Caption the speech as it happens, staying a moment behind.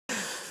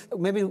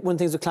maybe one of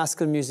the things with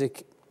classical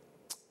music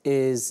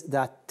is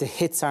that the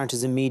hits aren't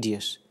as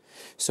immediate.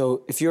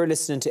 So if you're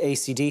listening to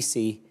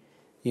AC/DC,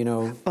 you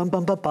know... Bum,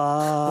 bum, bum,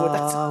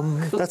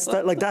 bum. Well,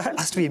 that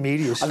has to be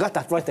immediate. I got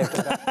that right there.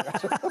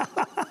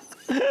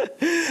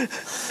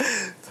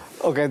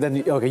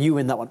 Okay, you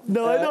win that one.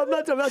 No, I'm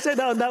not saying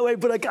that in that way,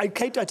 but I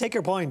take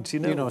your point, you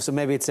know. You know, so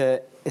maybe it's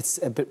a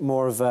bit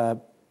more of a...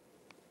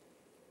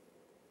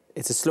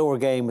 It's a slower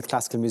game with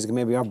classical music, and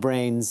maybe our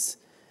brains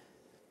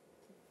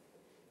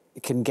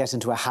can get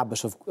into a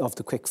habit of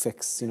the quick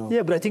fix, you know.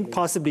 Yeah, but I think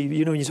possibly,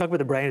 you know, when you talk about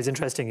the brain, it's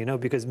interesting, you know,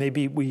 because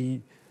maybe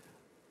we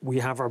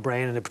have our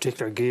brain in a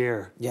particular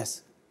gear.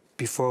 Yes.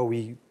 Before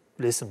we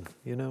listen,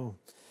 you know.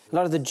 A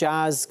lot of the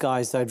jazz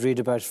guys that I'd read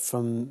about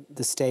from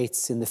the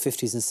States in the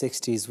 50s and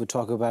 60s would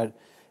talk about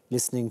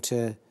listening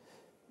to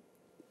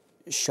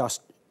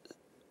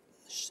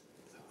Shostakovich.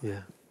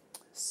 Yeah.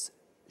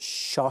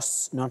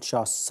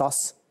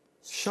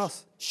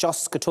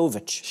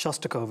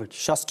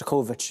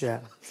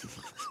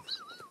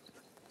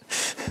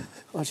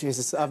 Oh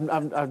Jesus!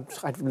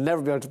 I'd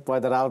never be able to buy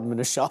that album in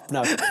a shop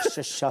now.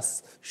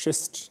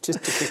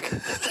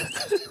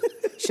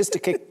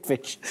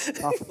 Shostakovich.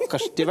 Oh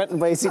gosh, do you bet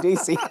by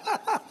AC/DC?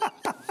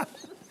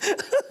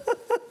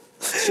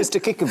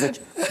 Shostakovich.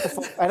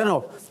 I don't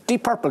know.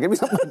 Deep Purple. Give me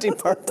something Deep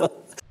Purple.